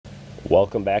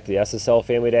Welcome back to the SSL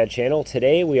Family Dad channel.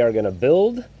 Today we are going to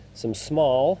build some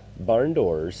small barn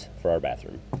doors for our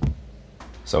bathroom.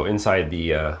 So inside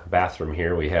the bathroom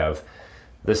here we have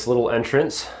this little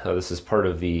entrance. This is part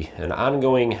of an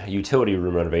ongoing utility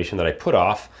room renovation that I put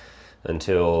off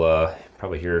until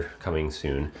probably here coming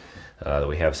soon. That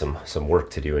we have some work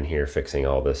to do in here, fixing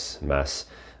all this mess.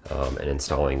 And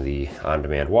installing the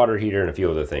on-demand water heater and a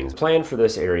few other things. Plan for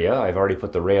this area, I've already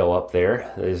put the rail up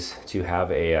there, is to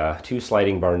have two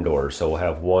sliding barn doors. So we'll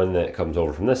have one that comes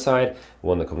over from this side,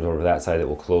 one that comes over that side that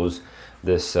will close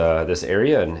this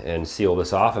area and seal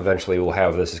this off. Eventually we'll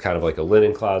have this as kind of like a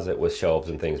linen closet with shelves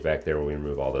and things back there when we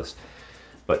remove all this.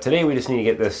 But today we just need to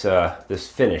get this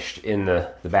finished in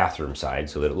the bathroom side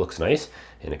so that it looks nice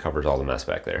and it covers all the mess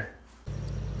back there.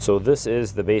 So this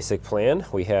is the basic plan.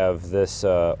 We have this,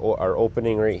 our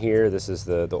opening right here. This is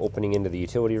the opening into the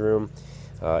utility room.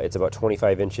 It's about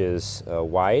 25 inches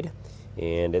wide,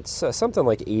 and it's something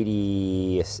like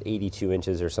 82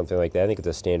 inches or something like that. I think it's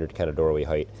a standard kind of doorway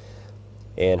height.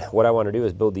 And what I want to do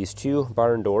is build these two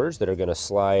barn doors that are going to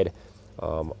slide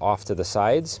off to the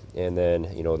sides, and then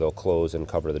they'll close and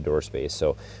cover the door space.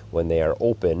 So when they are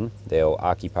open, they'll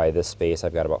occupy this space.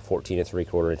 I've got about 14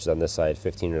 3/4 inches on this side,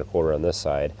 15 1/4 on this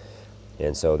side,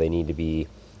 and so they need to be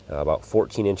about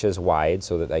 14 inches wide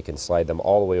so that I can slide them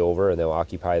all the way over, and they'll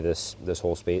occupy this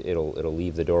whole space. It'll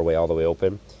leave the doorway all the way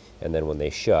open, and then when they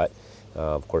shut,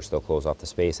 of course they'll close off the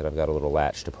space, and I've got a little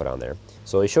latch to put on there.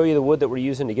 So I show you the wood that we're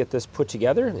using to get this put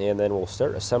together, and then we'll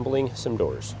start assembling some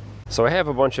doors. So I have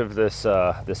a bunch of this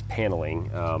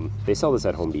paneling. They sell this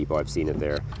at Home Depot. I've seen it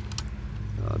there.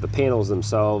 The panels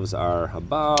themselves are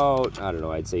about, I don't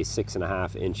know, I'd say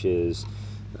 6.5 inches,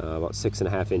 about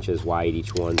 6.5 inches wide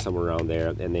each one, somewhere around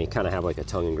there. And they kind of have like a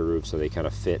tongue and groove, so they kind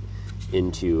of fit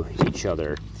into each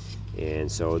other.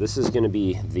 And so this is going to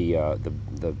be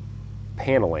the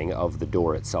paneling of the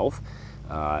door itself.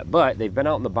 But they've been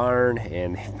out in the barn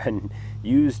and they've been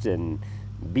used and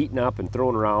beaten up and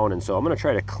thrown around, and so I'm going to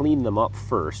try to clean them up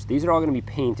first. These are all going to be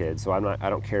painted, so I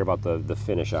don't care about the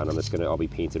finish on them. It's going to all be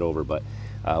painted over, but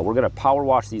we're going to power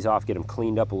wash these off, get them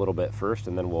cleaned up a little bit first,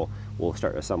 and then we'll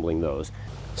start assembling those.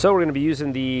 So we're going to be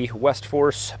using the West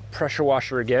Force pressure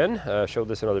washer again. Showed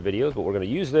this in other videos, but we're going to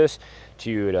use this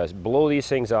to blow these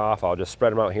things off. I'll just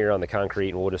spread them out here on the concrete,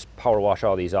 and we'll just power wash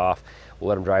all these off. We'll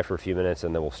let them dry for a few minutes,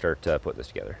 and then we'll start putting this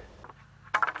together.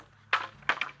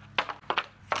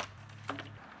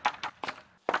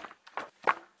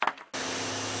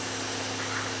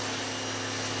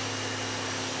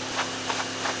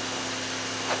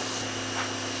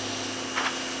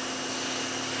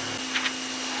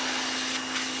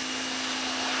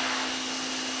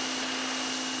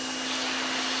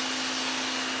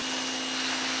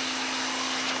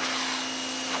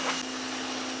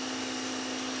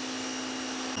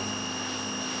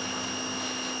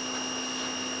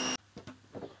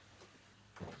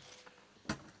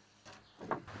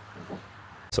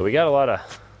 So we got a lot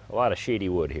of shady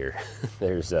wood here.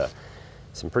 There's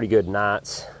some pretty good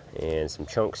knots and some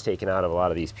chunks taken out of a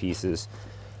lot of these pieces.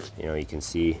 You can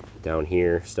see down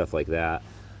here, stuff like that.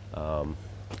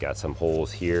 Got some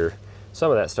holes here. Some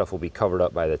of that stuff will be covered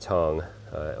up by the tongue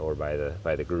or by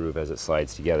the groove as it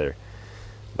slides together.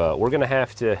 But we're gonna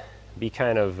have to be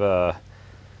kind of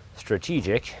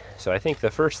strategic. So I think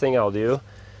the first thing I'll do,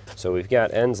 so we've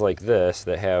got ends like this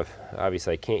that have,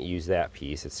 obviously I can't use that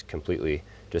piece, it's completely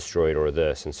destroyed, or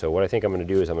this. And so what I think I'm going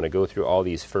to do is I'm going to go through all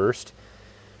these first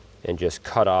and just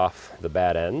cut off the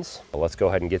bad ends. Well, let's go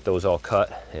ahead and get those all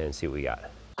cut and see what we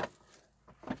got.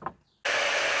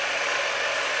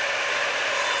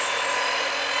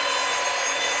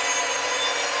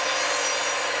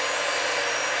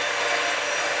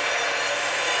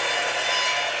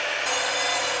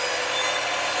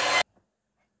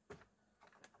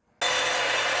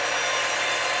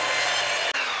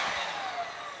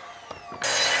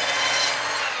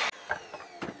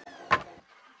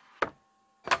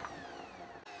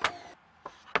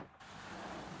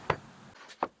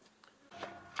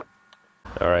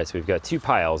 All right, so we've got two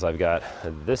piles. I've got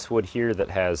this wood here that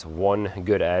has one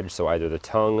good edge, so either the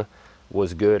tongue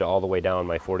was good all the way down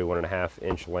my 41.5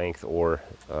 inch length, or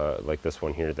like this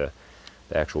one here, the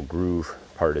actual groove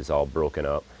part is all broken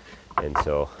up. And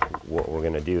so what we're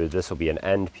gonna do is this will be an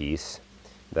end piece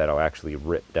that'll actually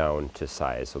rip down to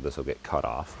size, so this will get cut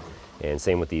off. And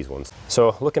same with these ones.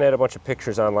 So looking at a bunch of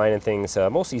pictures online and things,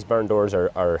 most of these barn doors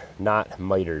are not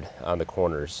mitered on the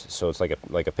corners. So it's like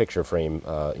a picture frame,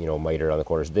 mitered on the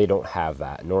corners. They don't have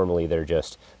that. Normally they're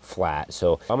just flat.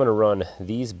 So I'm gonna run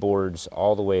these boards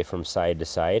all the way from side to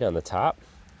side on the top.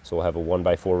 So we'll have a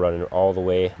 1x4 running all the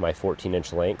way my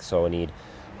 14-inch length. So I need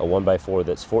a 1x4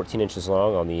 that's 14 inches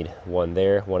long. I'll need one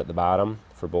there, one at the bottom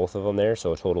for both of them there,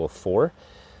 so a total of 4.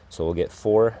 So we'll get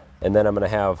 4. And then I'm going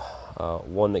to have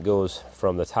one that goes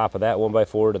from the top of that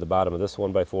 1x4 to the bottom of this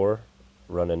 1x4,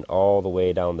 running all the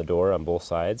way down the door on both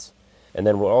sides. And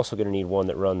then we're also going to need one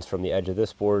that runs from the edge of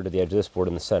this board to the edge of this board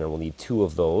in the center. We'll need 2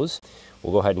 of those.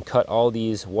 We'll go ahead and cut all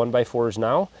these 1x4s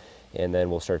now, and then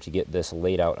we'll start to get this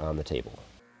laid out on the table.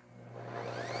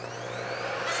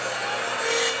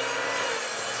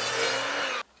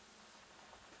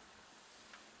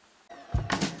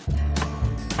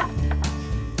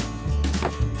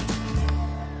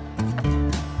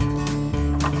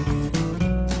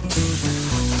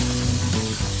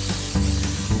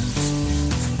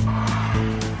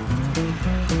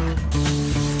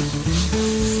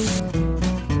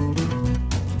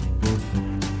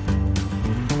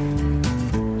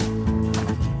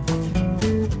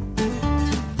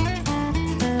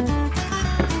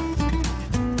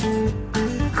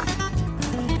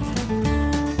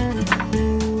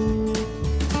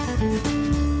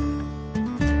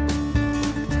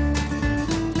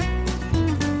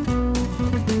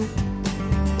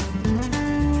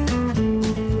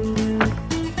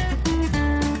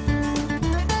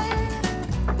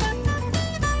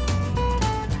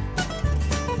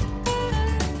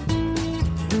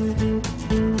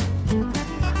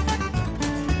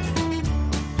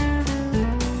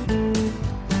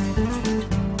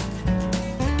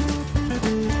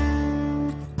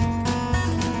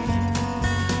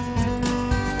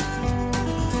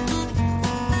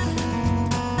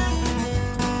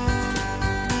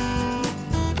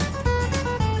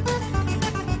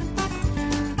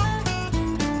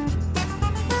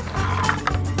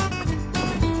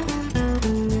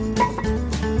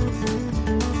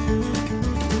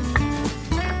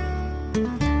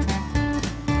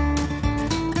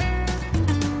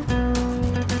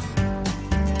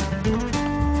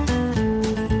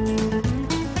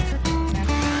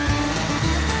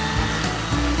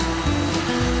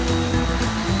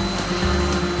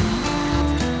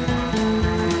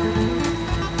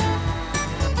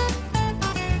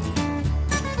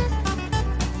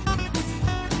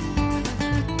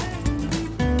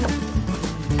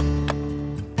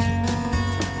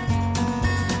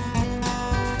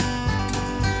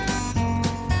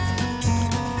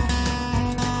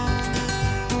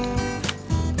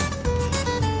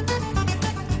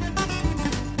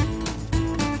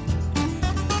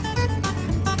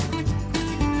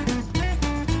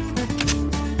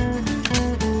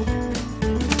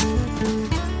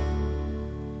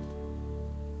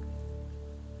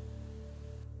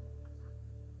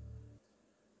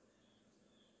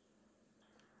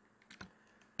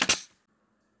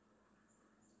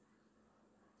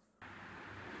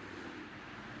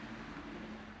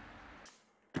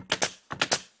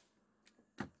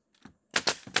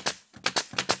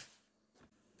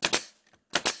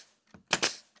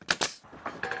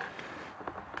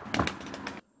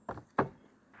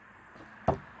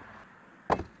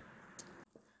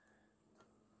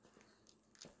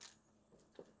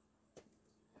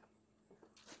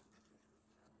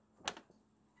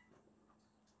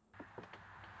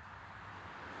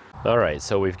 All right,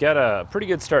 so we've got a pretty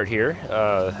good start here.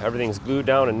 Everything's glued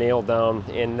down and nailed down,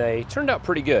 and they turned out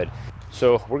pretty good.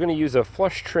 So we're going to use a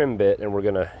flush trim bit, and we're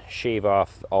going to shave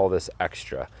off all this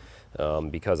extra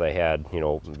because I had,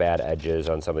 bad edges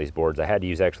on some of these boards. I had to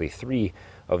use actually 3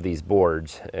 of these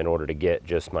boards in order to get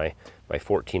just my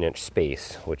 14-inch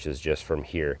space, which is just from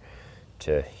here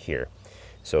to here.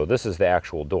 So this is the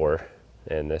actual door,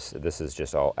 and this is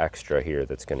just all extra here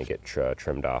that's going to get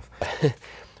trimmed off.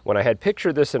 When I had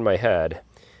pictured this in my head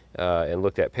and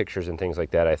looked at pictures and things like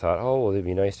that, I thought, oh, well, it'd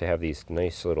be nice to have these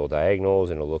nice little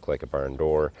diagonals and it'll look like a barn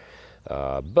door.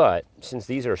 But since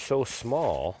these are so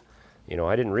small,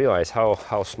 I didn't realize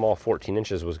how small 14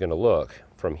 inches was going to look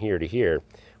from here to here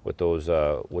with those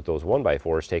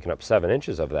 1x4s taking up 7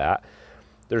 inches of that.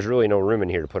 There's really no room in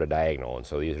here to put a diagonal, and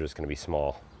so these are just going to be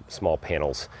small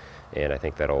panels, and I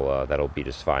think that'll be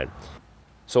just fine.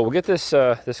 So we'll get this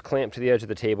clamp to the edge of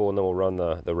the table, and then we'll run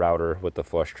the router with the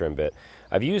flush trim bit.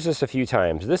 I've used this a few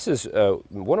times. This is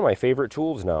one of my favorite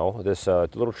tools now, this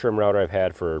little trim router I've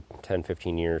had for 10,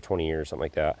 15 years, 20 years, something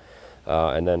like that.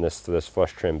 And then this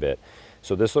flush trim bit.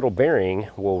 So this little bearing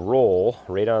will roll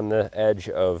right on the edge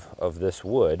of this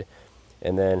wood,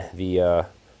 and then the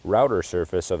router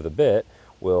surface of the bit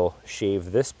will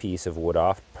shave this piece of wood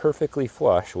off perfectly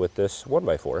flush with this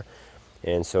 1x4.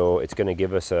 And so it's going to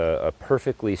give us a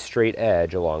perfectly straight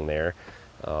edge along there.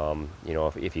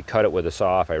 If you cut it with a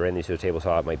saw, if I ran these to a table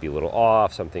saw, it might be a little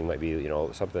off, something might be,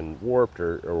 something warped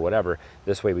or whatever.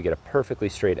 This way we get a perfectly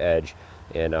straight edge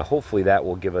and hopefully that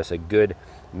will give us a good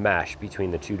mesh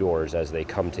between the two doors as they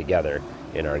come together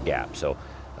in our gap. So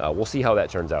we'll see how that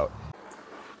turns out.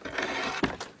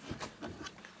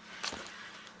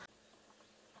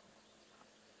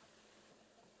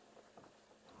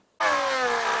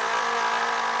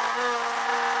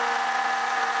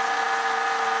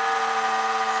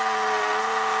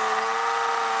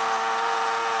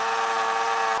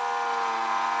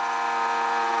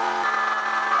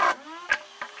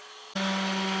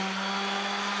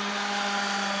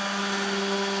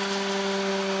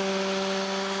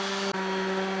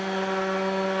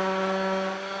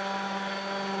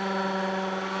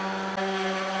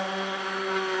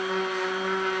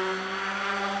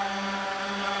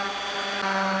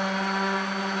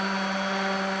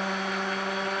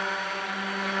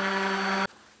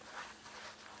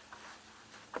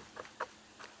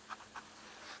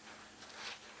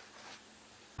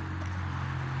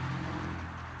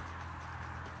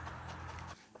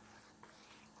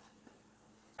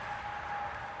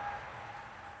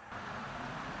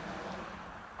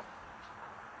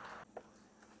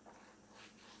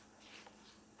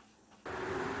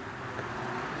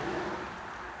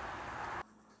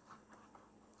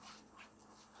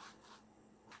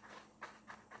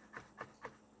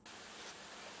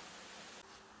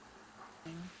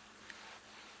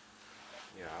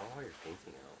 Yeah, I'll haul your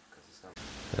painting out because it's not.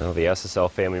 Well, the SSL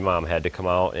family mom had to come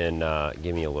out and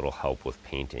give me a little help with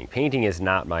painting. Painting is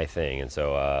not my thing, and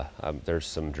so there's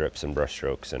some drips and brush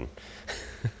strokes, and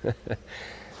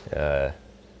yeah.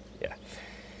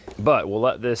 But we'll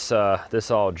let this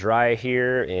this all dry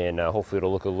here, and hopefully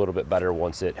it'll look a little bit better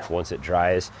once it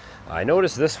dries. I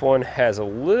noticed this one has a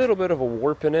little bit of a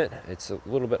warp in it. It's a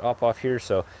little bit up off here,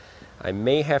 so I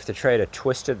may have to try to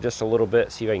twist it just a little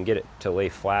bit, see if I can get it to lay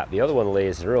flat. The other one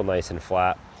lays real nice and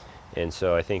flat, and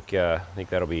so I think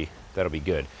that'll be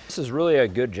good. This is really a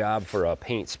good job for a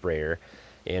paint sprayer.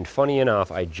 And funny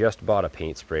enough, I just bought a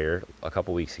paint sprayer a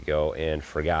couple weeks ago and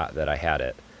forgot that I had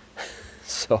it.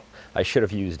 So I should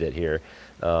have used it here.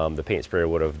 The paint sprayer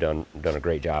would have done a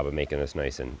great job of making this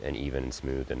nice and even and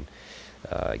smooth, and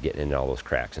getting in all those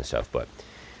cracks and stuff. But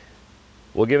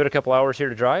we'll give it a couple hours here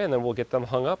to dry, and then we'll get them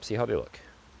hung up, see how they look.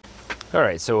 All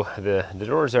right, so the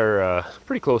doors are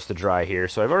pretty close to dry here.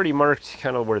 So I've already marked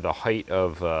kind of where the height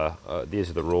of, these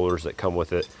are the rollers that come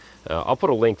with it. I'll put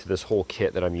a link to this whole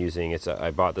kit that I'm using.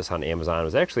 I bought this on Amazon. It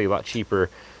was actually a lot cheaper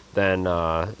than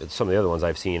some of the other ones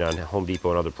I've seen on Home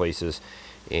Depot and other places.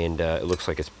 And it looks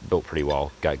like it's built pretty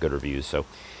well, got good reviews. So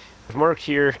I've marked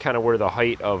here kind of where the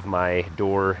height of my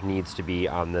door needs to be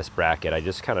on this bracket. I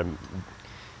just kind of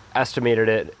estimated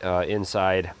it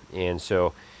inside, and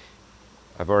so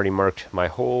I've already marked my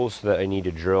holes that I need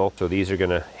to drill. So these are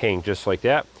gonna hang just like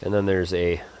that, and then there's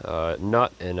a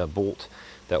nut and a bolt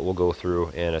that will go through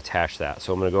and attach that.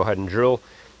 So I'm gonna go ahead and drill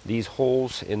these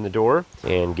holes in the door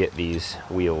and get these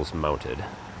wheels mounted.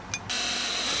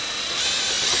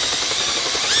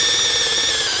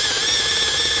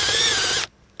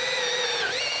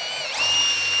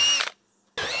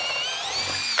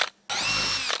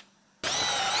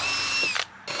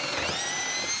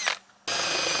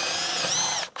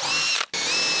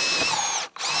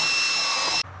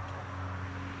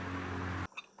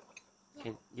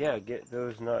 Yeah, get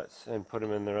those nuts and put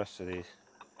them in the rest of these.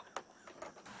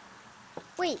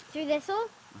 Wait, through this hole?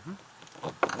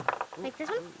 Mm-hmm. Like this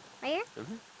one? Right here?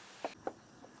 Mm-hmm.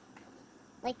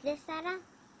 Like this, Sarah?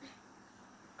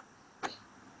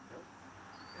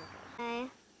 Okay.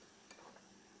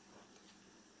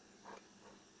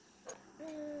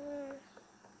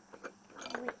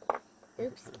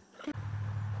 Oops.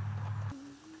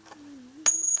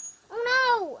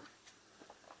 Oh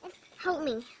no! Help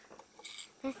me.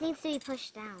 This needs to be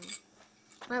pushed down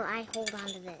while I hold on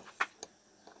to this.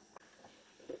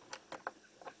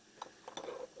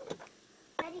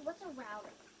 Daddy, what's a router?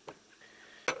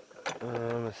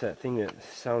 It's that thing that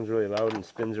sounds really loud and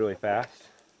spins really fast.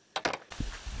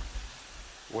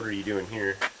 What are you doing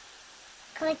here?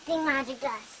 Collecting magic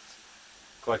dust.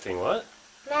 Collecting what?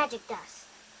 Magic dust.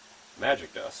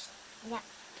 Magic dust. Yep.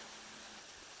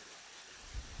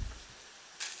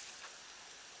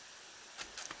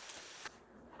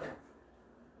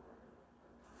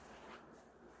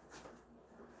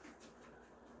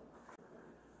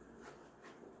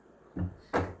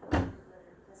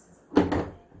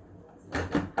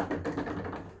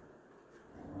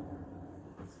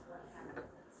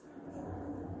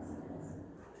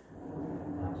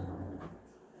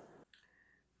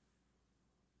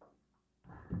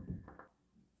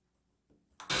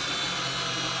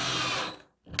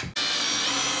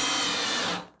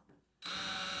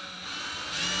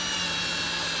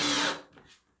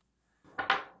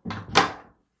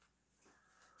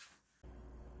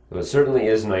 It certainly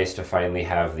is nice to finally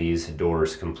have these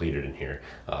doors completed in here.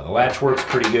 The latch works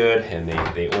pretty good, and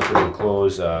they open and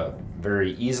close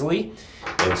very easily.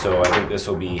 And so I think this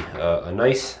will be a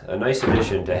nice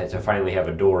addition to finally have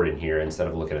a door in here instead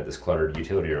of looking at this cluttered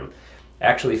utility room.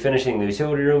 Actually finishing the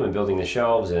utility room and building the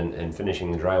shelves and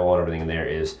finishing the drywall and everything in there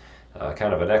is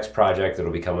kind of a next project that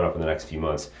will be coming up in the next few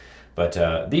months.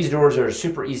 But these doors are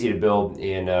super easy to build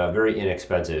and very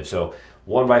inexpensive. So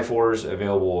 1x4s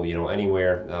available, you know,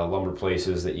 anywhere, lumber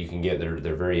places that you can get.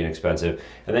 They're very inexpensive.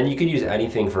 And then you could use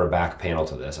anything for a back panel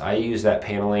to this. I use that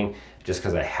paneling just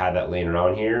because I had that laying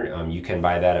around here. You can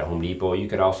buy that at Home Depot. You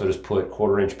could also just put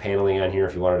 1/4-inch paneling on here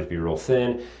if you wanted it to be real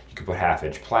thin. You could put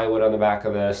 1/2-inch plywood on the back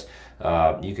of this.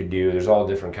 You could do, there's all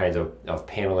different kinds of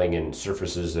paneling and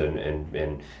surfaces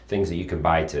and things that you can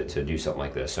buy to do something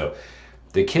like this. So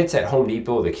the kits at Home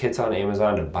Depot, the kits on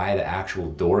Amazon to buy the actual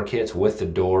door kits with the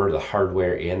door, the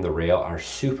hardware, and the rail are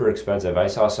super expensive. I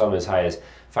saw some as high as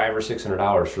 $500 or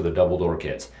 $600 for the double door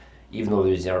kits, even though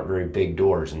these aren't very big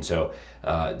doors. And so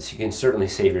you can certainly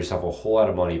save yourself a whole lot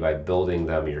of money by building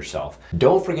them yourself.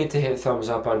 Don't forget to hit thumbs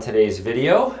up on today's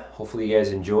video. Hopefully you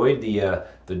guys enjoyed the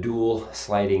dual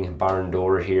sliding barn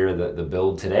door here, the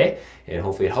build today. And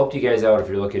hopefully it helped you guys out if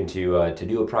you're looking to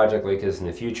do a project like this in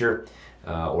the future.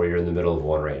 Or you're in the middle of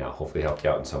one right now. Hopefully it helped you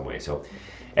out in some way. So,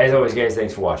 as always, guys,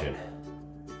 thanks for watching.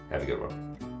 Have a good one.